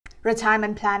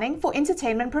Retirement planning for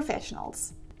entertainment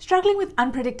professionals. Struggling with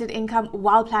unpredicted income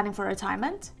while planning for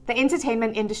retirement? The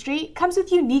entertainment industry comes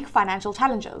with unique financial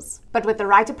challenges, but with the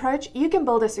right approach, you can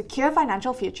build a secure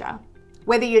financial future.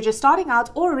 Whether you're just starting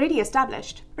out or already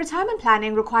established, retirement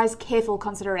planning requires careful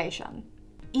consideration.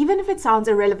 Even if it sounds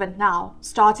irrelevant now,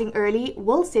 starting early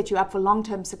will set you up for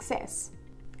long-term success.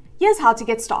 Here's how to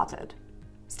get started.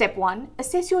 Step 1.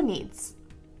 Assess your needs.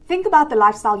 Think about the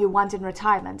lifestyle you want in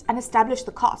retirement and establish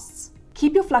the costs.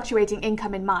 Keep your fluctuating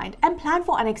income in mind and plan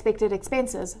for unexpected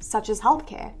expenses such as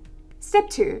healthcare. Step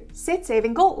 2. Set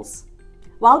saving goals.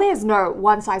 While there is no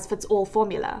one-size-fits-all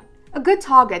formula, a good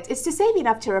target is to save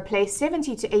enough to replace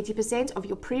 70 to 80% of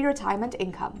your pre-retirement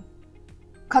income.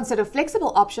 Consider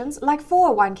flexible options like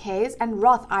 401ks and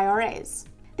Roth IRAs.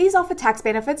 These offer tax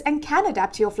benefits and can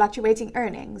adapt to your fluctuating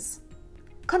earnings.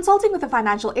 Consulting with a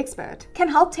financial expert can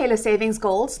help tailor savings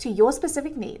goals to your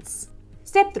specific needs.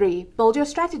 Step 3. Build your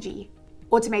strategy.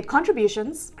 Automate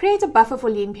contributions, create a buffer for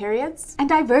lean periods, and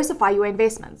diversify your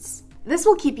investments. This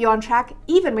will keep you on track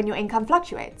even when your income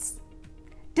fluctuates.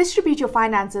 Distribute your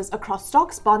finances across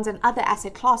stocks, bonds, and other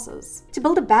asset classes to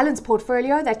build a balanced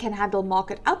portfolio that can handle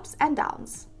market ups and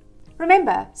downs.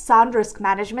 Remember, sound risk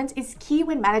management is key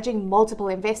when managing multiple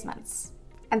investments.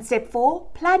 And step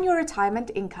 4. Plan your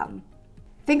retirement income.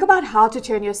 Think about how to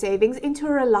turn your savings into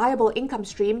a reliable income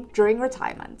stream during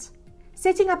retirement.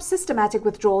 Setting up systematic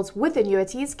withdrawals with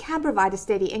annuities can provide a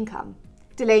steady income.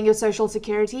 Delaying your Social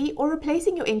Security or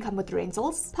replacing your income with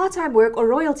rentals, part-time work, or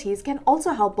royalties can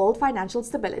also help build financial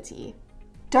stability.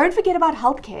 Don't forget about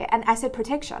healthcare and asset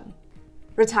protection.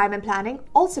 Retirement planning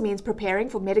also means preparing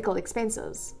for medical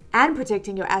expenses and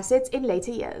protecting your assets in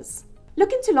later years.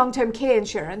 Look into long-term care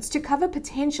insurance to cover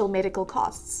potential medical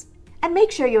costs. And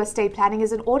make sure your estate planning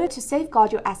is in order to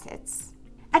safeguard your assets.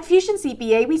 At Fusion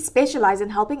CPA, we specialize in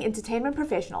helping entertainment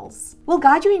professionals. We'll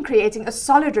guide you in creating a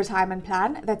solid retirement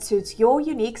plan that suits your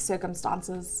unique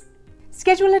circumstances.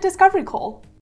 Schedule a discovery call.